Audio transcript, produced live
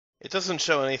It doesn't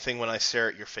show anything when I stare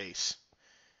at your face.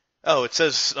 Oh, it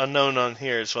says unknown on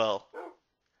here as well.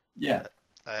 Yeah.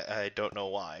 I don't know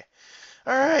why.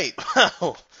 Alright,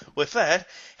 well, with that,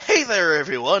 hey there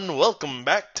everyone, welcome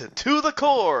back to the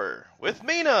Core, with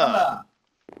Mina! Hola.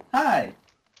 Hi.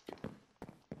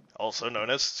 Also known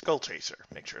as Skullchaser.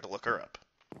 Make sure to look her up.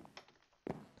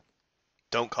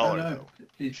 Don't Oh call her, no. though.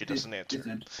 Please, She please, doesn't please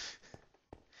answer.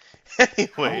 don't.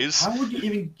 Anyways. How would you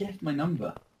even get my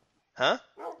number? Huh?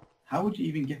 How would you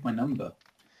even get my number?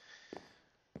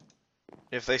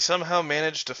 If they somehow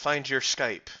managed to find your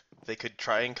Skype, they could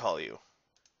try and call you.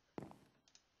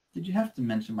 Did you have to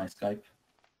mention my Skype?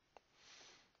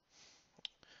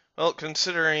 Well,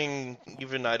 considering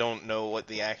even I don't know what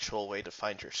the actual way to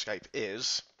find your Skype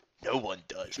is, no one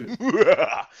does. True.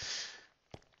 Well,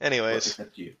 Anyways.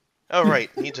 except you. Oh, right.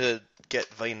 Need to get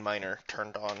Vein Miner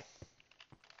turned on.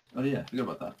 Oh yeah, forgot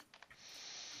about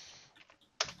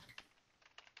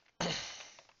that.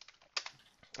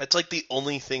 It's like the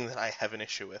only thing that I have an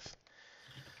issue with.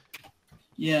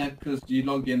 Yeah, because you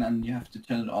log in and you have to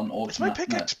turn it on Is my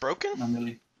pickaxe broken?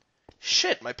 manually.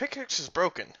 Shit, my pickaxe is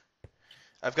broken.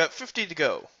 I've got 50 to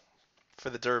go for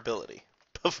the durability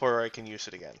before I can use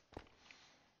it again.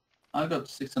 I got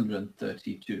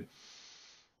 632.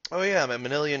 Oh yeah, my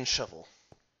Manilian shovel.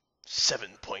 7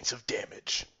 points of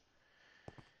damage.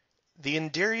 The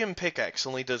Enderium pickaxe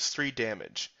only does 3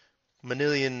 damage.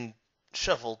 Manilian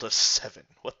shovel does 7.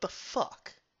 What the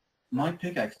fuck? My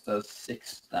pickaxe does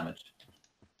 6 damage.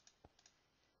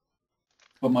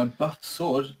 But my buff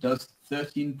sword does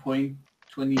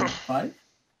 13.25.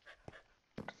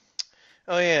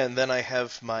 Oh yeah, and then I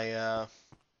have my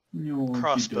No,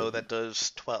 crossbow that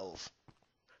does 12.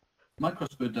 My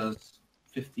crossbow does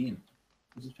 15.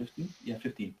 Is it 15? Yeah,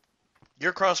 15.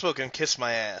 Your crossbow can kiss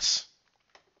my ass.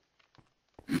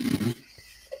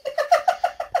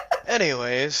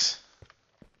 Anyways,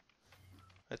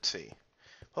 let's see.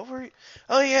 What were we...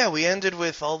 Oh yeah, we ended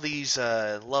with all these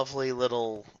lovely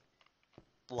little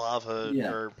lava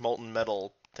or molten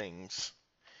metal things.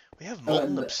 We have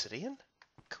molten obsidian?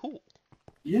 Cool.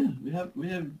 Yeah,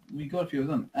 we got a few of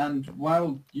them. And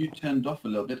while you turned off a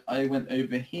little bit, I went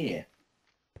over here.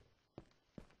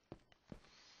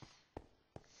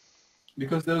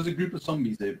 Because there was a group of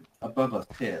zombies above us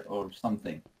here, or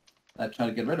something, that I tried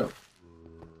to get rid of.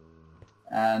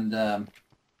 And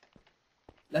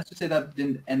let's just say that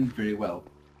didn't end very well.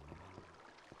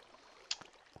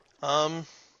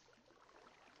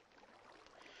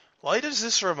 Why does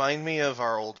this remind me of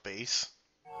our old base?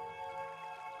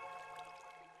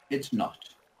 It's not.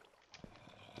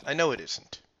 I know it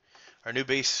isn't. Our new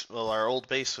base, well, our old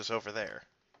base was over there.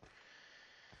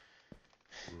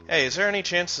 Hey, is there any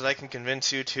chance that I can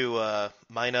convince you to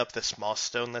mine up this moss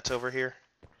stone that's over here?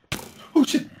 Oh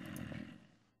shit!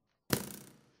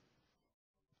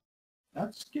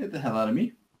 That scared the hell out of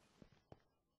me.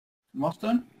 Moss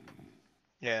stone?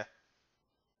 Yeah.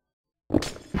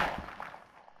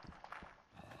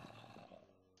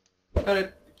 Got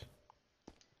it.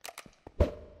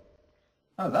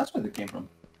 Oh, that's where they came from.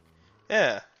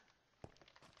 Yeah.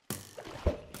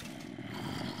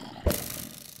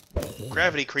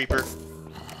 Gravity creeper.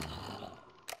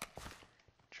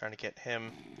 Trying to get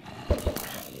him.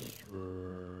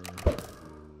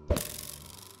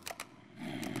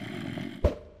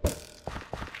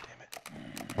 Damn it.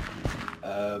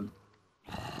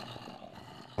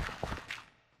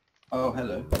 Oh,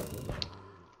 hello.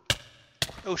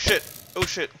 Oh shit. Oh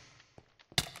shit.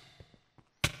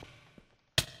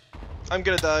 I'm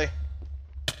gonna die.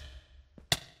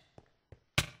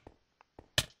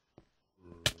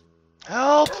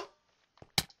 Help!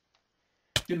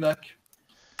 Good luck.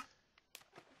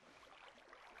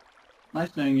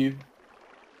 Nice knowing you.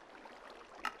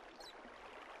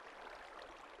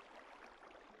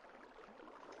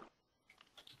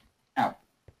 Ow.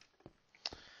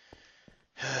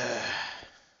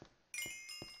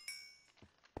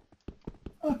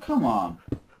 Oh, come on.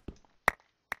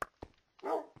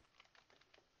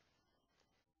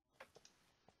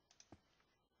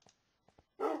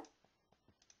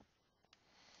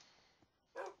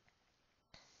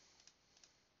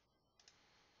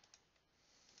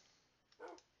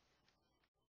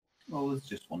 Well, it's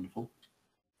just wonderful.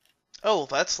 Oh,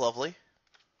 that's lovely.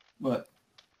 What?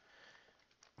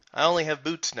 I only have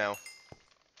boots now.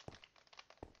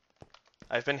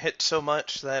 I've been hit so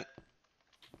much that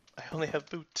I only have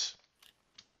boots.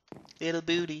 Little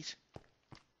booties.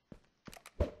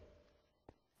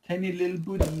 Tiny little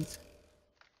booties.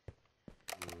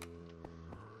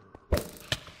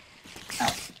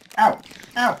 Ow. Ow.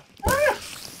 Ow. Ah!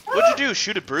 What'd you do?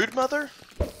 Shoot a brood mother?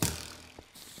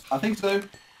 I think so.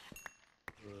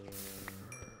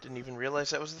 didn't even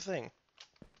realize that was the thing.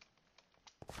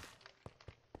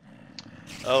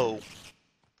 Oh.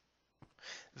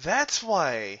 That's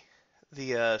why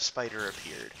the spider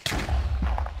appeared.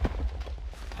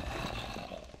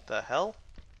 The hell?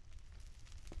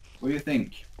 What do you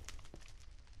think?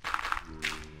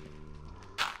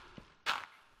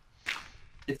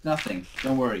 It's nothing.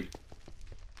 Don't worry.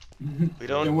 We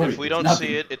don't. Don't worry, If we it's don't nothing.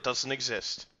 see it, it doesn't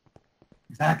exist.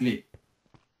 Exactly.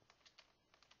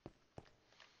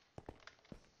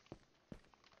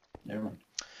 Never mind.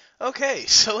 Okay.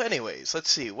 So, anyways, let's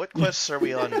see. What quests are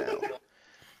we on now?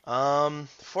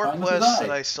 4 Time to quests die.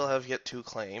 that I still have yet to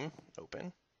claim.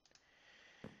 Open.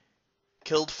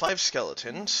 Killed 5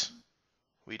 skeletons.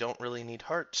 We don't really need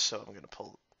hearts, so I'm gonna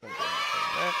claim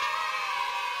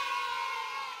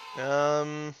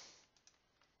that.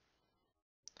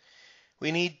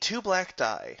 We need 2 black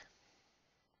dye.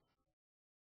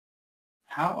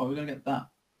 How are we gonna get that?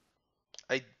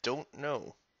 I don't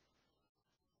know.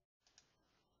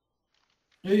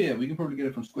 Yeah, we can probably get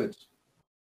it from squids.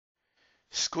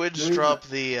 Squids drop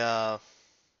the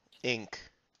ink.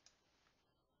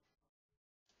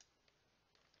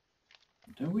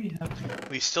 Don't we have...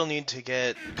 We still need to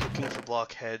get Cooking for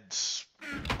Blockheads,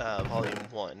 Volume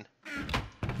 1.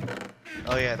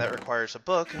 Oh yeah, that requires a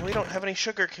book, and we don't have any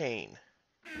sugar cane.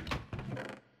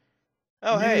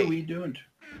 Oh No, hey, we don't.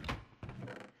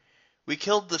 we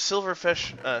killed the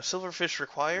silverfish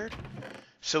required,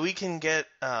 so we can get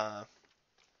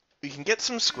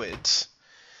some squids.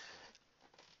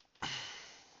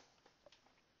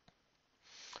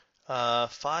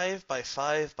 5 by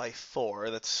 5 by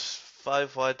 4. That's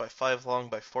 5 wide by 5 long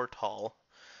by 4 tall.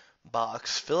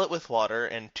 Box. Fill it with water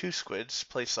and 2 squids.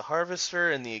 Place the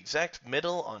harvester in the exact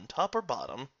middle, on top or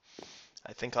bottom.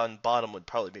 I think on bottom would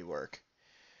probably be work.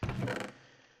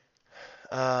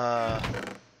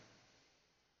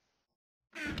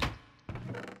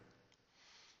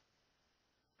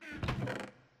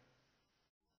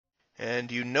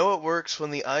 And you know it works when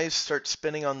the eyes start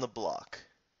spinning on the block.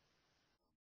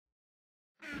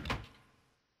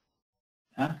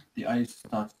 Huh? The ice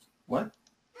starts... What?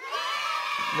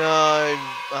 No,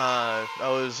 I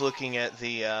was looking at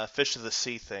the fish of the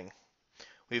sea thing.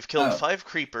 We've killed 5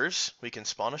 creepers. We can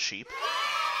spawn a sheep.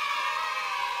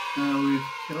 We've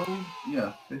killed...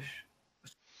 Yeah, fish.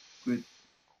 Squid.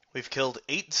 We've killed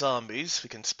 8 zombies. We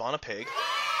can spawn a pig.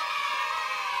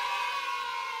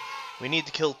 We need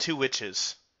to kill 2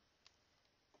 witches.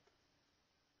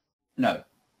 No.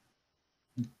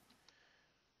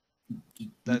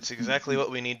 That's exactly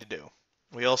what we need to do.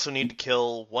 We also need to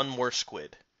kill 1 more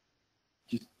squid.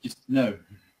 Just no.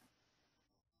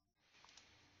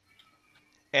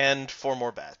 And 4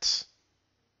 more bats.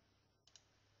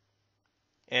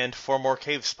 And 4 more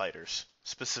cave spiders,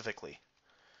 specifically.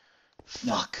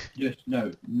 No. Fuck. Just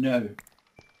no. No.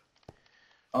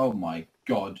 Oh my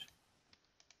god.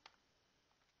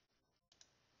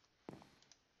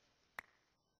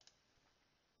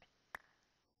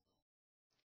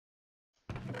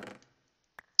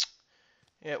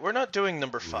 Yeah, we're not doing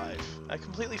number 5. I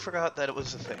completely forgot that it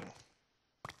was a thing.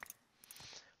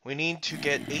 We need to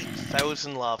get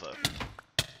 8,000 lava.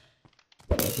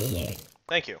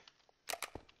 Thank you.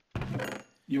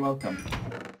 You're welcome.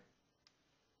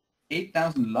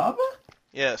 8,000 lava?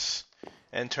 Yes,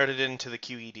 and turn it into the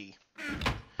QED.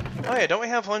 Oh yeah, don't we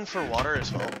have one for water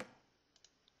as well?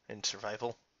 In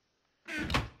survival?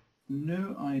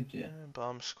 No idea.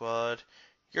 Bomb squad.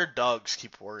 Your dogs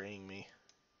keep worrying me.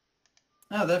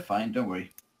 No, they're fine, don't worry.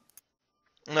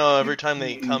 No, every time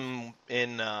they come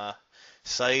in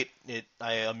sight,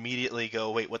 I immediately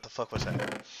go, wait, what the fuck was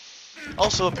that?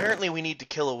 Also, apparently we need to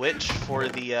kill a witch for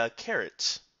the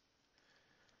carrots.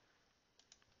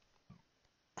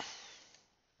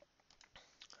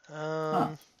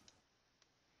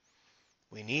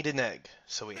 We need an egg,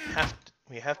 so we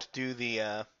have to do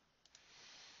the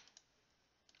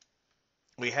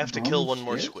we have to kill 1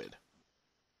 more squid.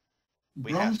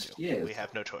 We have to. Yes. We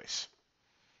have no choice.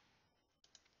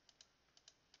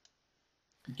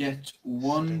 Get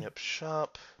 1... Setting up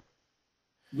shop.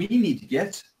 We need to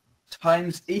get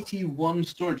times 81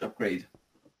 storage upgrade.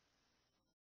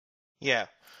 Yeah.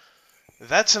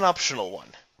 That's an optional one.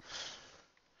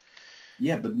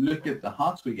 Yeah, but look at the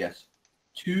hearts we get.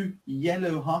 2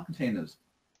 yellow heart containers.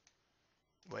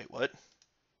 Wait, what?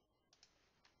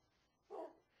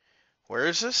 Where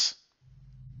is this?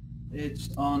 It's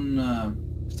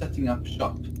on setting up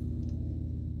shop.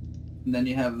 And then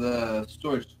you have the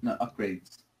storage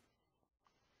upgrades.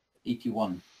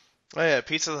 81. Oh yeah,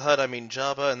 Pizza the Hut, I mean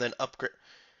Jabba, and then upgrade.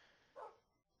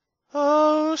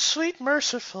 Oh, sweet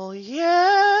merciful,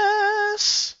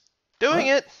 yes! Doing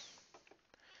it!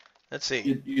 Let's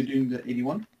see. You're doing the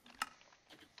 81?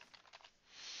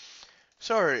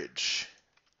 Storage.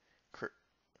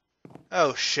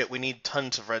 Oh shit, we need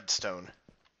tons of redstone.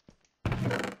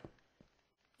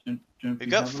 Don't We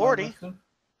got have 40.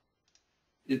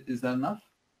 Is that enough?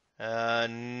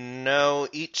 No.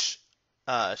 Each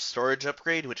storage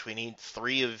upgrade, which we need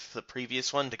 3 of the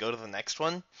previous one to go to the next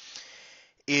one,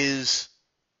 is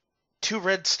 2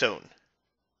 redstone.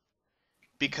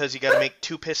 Because you gotta make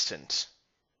 2 pistons.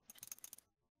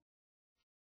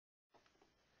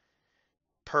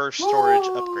 Per storage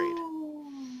upgrade.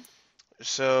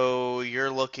 So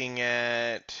you're looking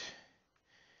at...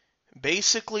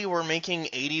 Basically, we're making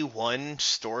 81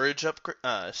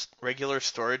 regular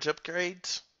storage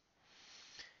upgrades,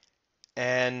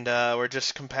 and we're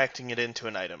just compacting it into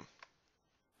an item.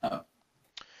 Oh.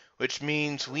 Which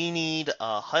means we need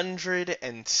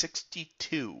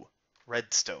 162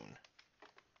 redstone.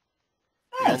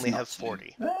 We only have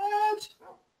 40.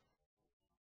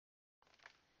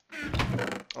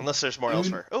 Unless there's more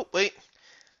elsewhere. Oh, wait.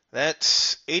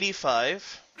 That's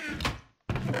 85.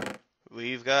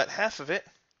 We've got half of it.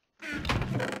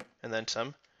 And then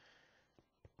some.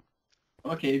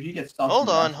 Okay, if you get started...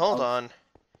 Hold on.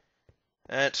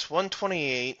 That's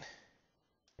 128.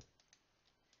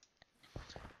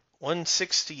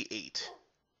 168.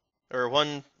 Or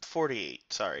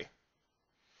 148, sorry.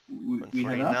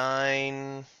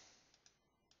 149.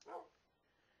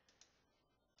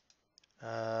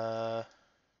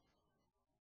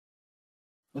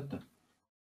 What the?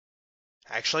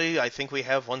 Actually, I think we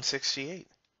have 168.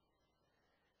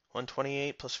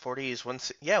 128 plus 40 is 1...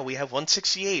 Yeah, we have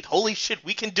 168. Holy shit,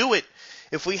 we can do it!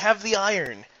 If we have the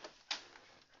iron.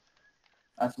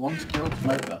 That's one skilled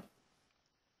sniper.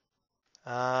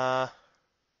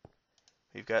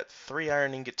 We've got 3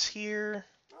 iron ingots here.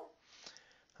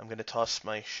 I'm gonna toss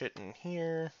my shit in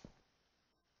here.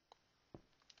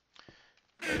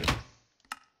 Wait.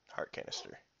 Heart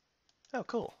canister. Oh,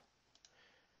 cool.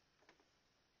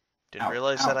 Didn't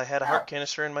realize that I had a heart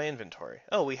canister in my inventory.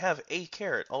 Oh, we have a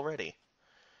carrot already.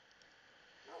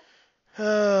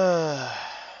 It's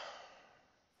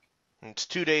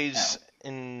 2 days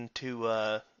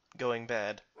into going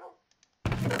bad.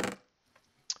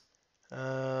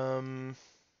 That's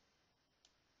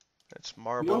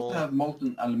marble. We also have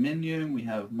molten aluminium, we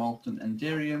have molten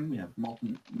enderium, we have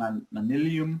molten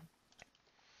manilium.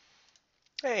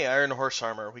 Hey, iron horse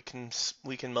armor. We can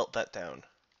melt that down.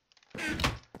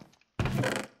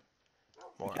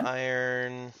 More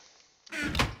iron.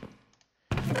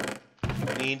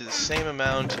 We need the same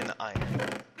amount in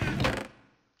iron.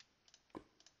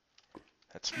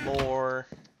 That's more.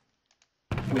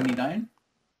 We need iron?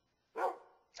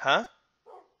 Huh?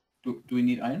 Do we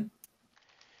need iron?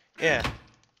 Yeah.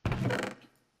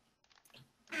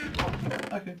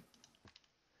 Okay.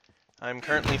 I'm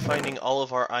currently finding all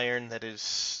of our iron that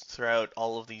is throughout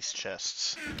all of these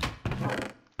chests.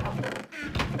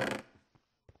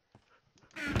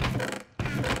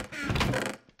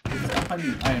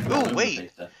 Ooh,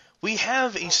 wait! We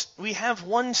have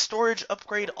one storage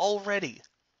upgrade already.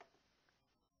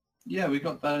 Yeah, we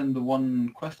got that in the one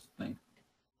quest thing.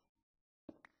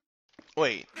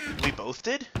 Wait, we both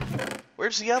did?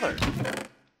 Where's the other?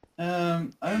 I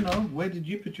don't know. Where did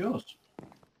you put yours?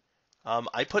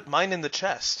 I put mine in the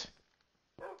chest.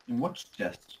 In what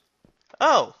chest?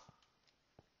 Oh!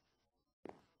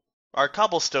 Our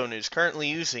cobblestone is currently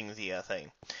using the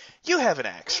thing. You have an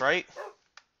axe, right?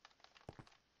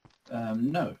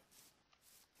 No.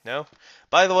 No?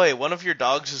 By the way, one of your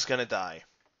dogs is gonna die.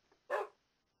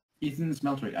 He's in the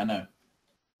smeltery, I know.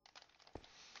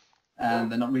 And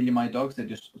they're not really my dogs, they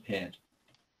just appeared.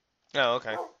 Oh,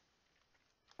 okay.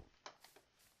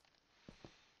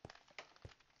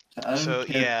 So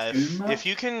yeah, if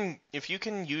you can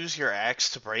use your axe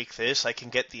to break this, I can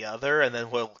get the other, and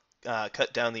then we'll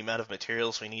cut down the amount of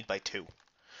materials we need by 2.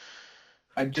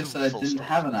 I just said I didn't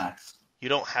have an axe. You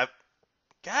don't have...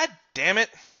 God damn it!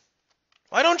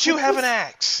 Why don't you have an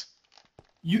axe?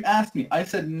 You asked me. I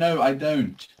said no, I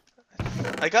don't.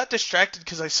 I got distracted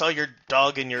because I saw your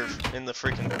dog in the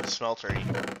freaking smeltery.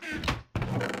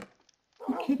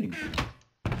 You're kidding.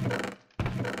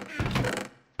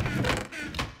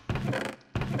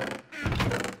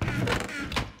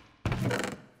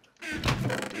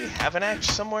 Do you have an axe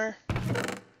somewhere?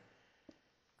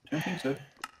 Don't think so.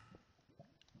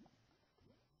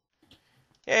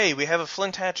 Hey, we have a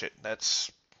flint hatchet.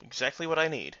 That's exactly what I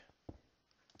need.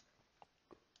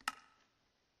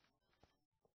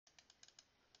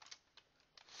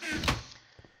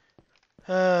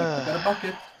 I got a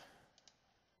bucket.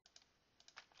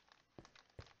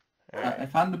 Right. I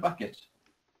found the bucket.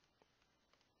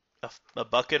 A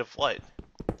bucket of what?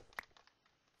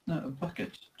 No, a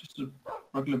bucket. Just a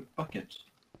regular bucket.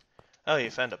 Oh, you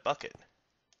found a bucket.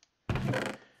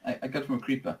 I got it from a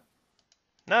creeper.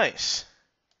 Nice.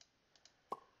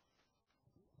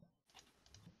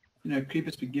 You know,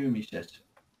 creepers be giving me shit.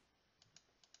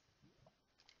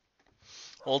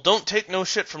 Well, don't take no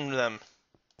shit from them.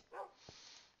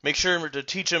 Make sure to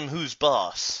teach them who's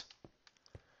boss.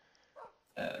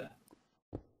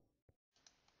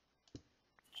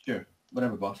 Sure.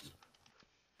 Whatever, boss.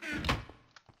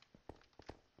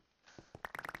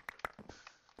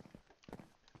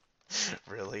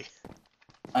 Really?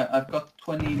 I've got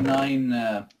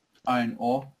 29 iron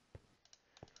ore.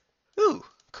 Ooh,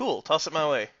 cool. Toss it my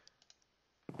way.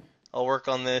 I'll work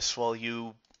on this while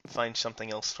you find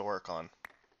something else to work on.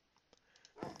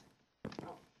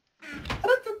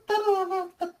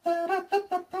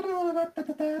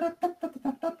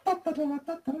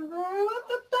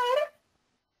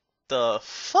 The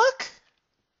fuck?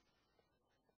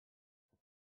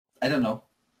 I don't know.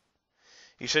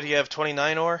 You said you have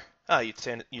 29 ore? Ah, you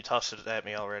tossed it at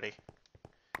me already.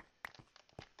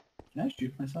 Can I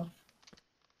shoot myself?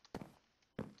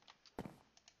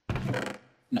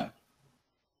 No.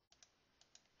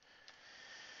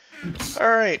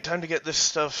 Alright, time to get this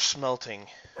stuff smelting.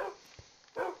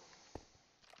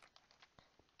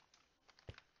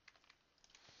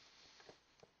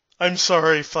 I'm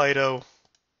sorry, Fido.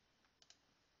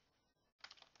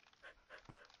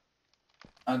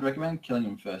 I'd recommend killing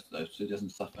him first, though, so he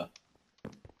doesn't suffer.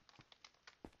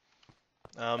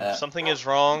 Something is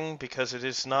wrong because it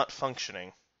is not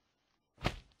functioning.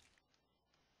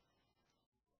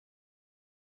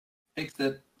 Fixed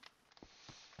it.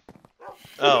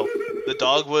 Oh, the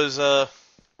dog was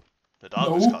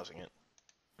causing it.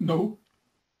 No.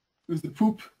 It was the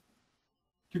poop.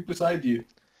 Poop beside you.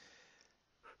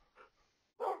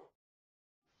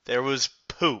 There was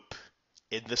poop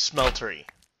in the smeltery.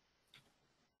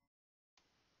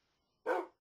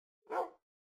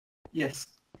 Yes.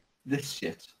 This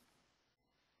shit.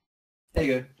 There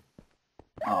you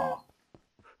go. Aw.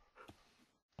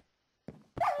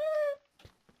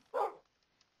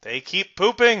 They keep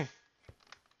pooping!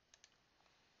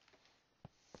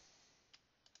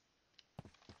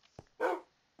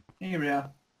 Here we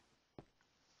are.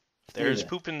 There's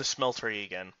poop in the smeltery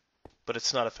again, but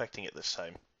it's not affecting it this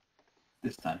time.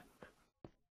 This time.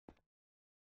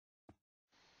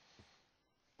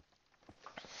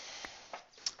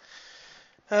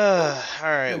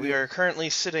 Alright, we are currently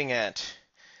sitting at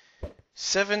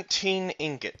 17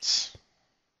 ingots.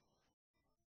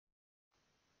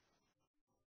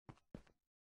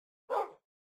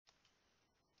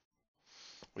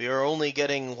 We are only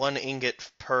getting 1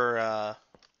 ingot per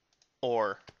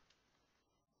ore.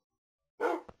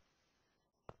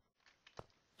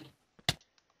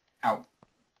 Ow.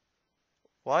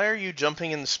 Why are you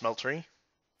jumping in the smeltery?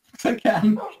 I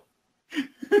can.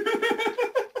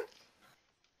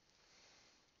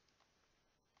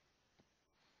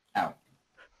 Ow.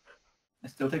 I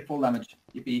still take full damage.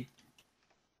 Yippee.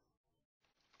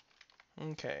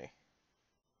 Okay.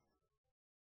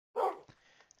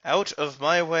 Out of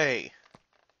my way.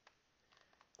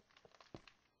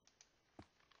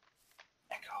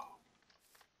 Echo.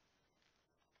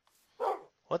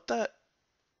 What the?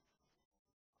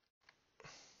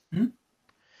 Hmm?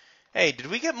 Hey, did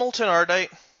we get molten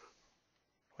ardite?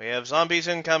 We have zombies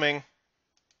incoming.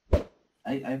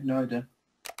 I have no idea.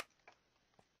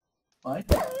 Why?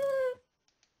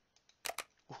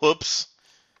 Whoops.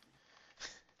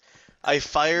 I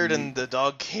fired and the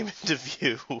dog came into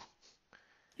view.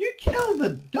 You killed the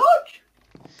dog?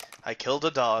 I killed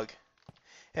a dog.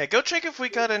 Yeah, go check if we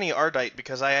got any ardite,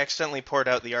 because I accidentally poured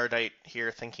out the ardite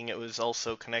here thinking it was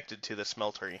also connected to the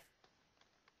smeltery.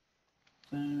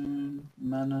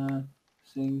 Mana,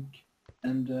 zinc,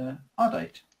 and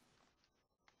ardite.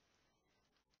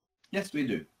 Yes, we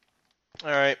do.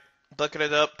 Alright, bucket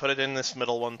it up, put it in this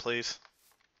middle one, please.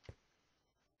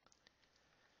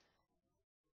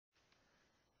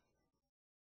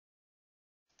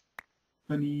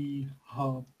 Bunny,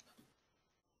 hop.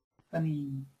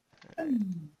 Bunny,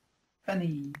 bunny,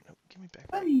 bunny, No, give me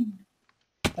back. bunny,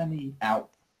 bunny. Ow.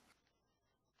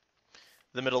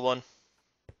 The middle one.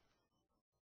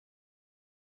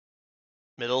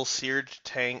 Middle seared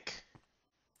tank.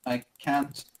 I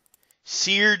can't.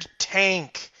 Seared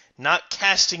tank, not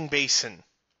casting basin.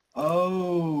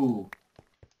 Oh.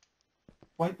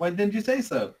 Why didn't you say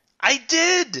so? I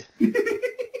did!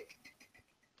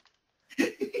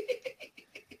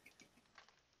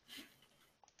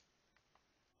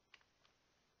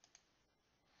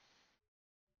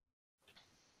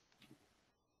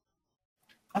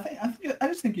 I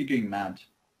just just think you're going mad.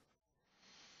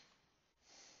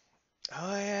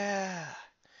 Oh yeah,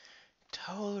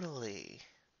 totally.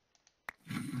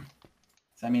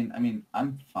 So, I mean,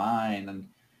 I'm fine, and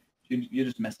you're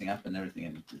just messing up and everything,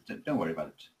 and don't worry about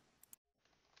it.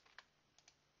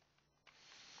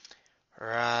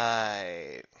 Right.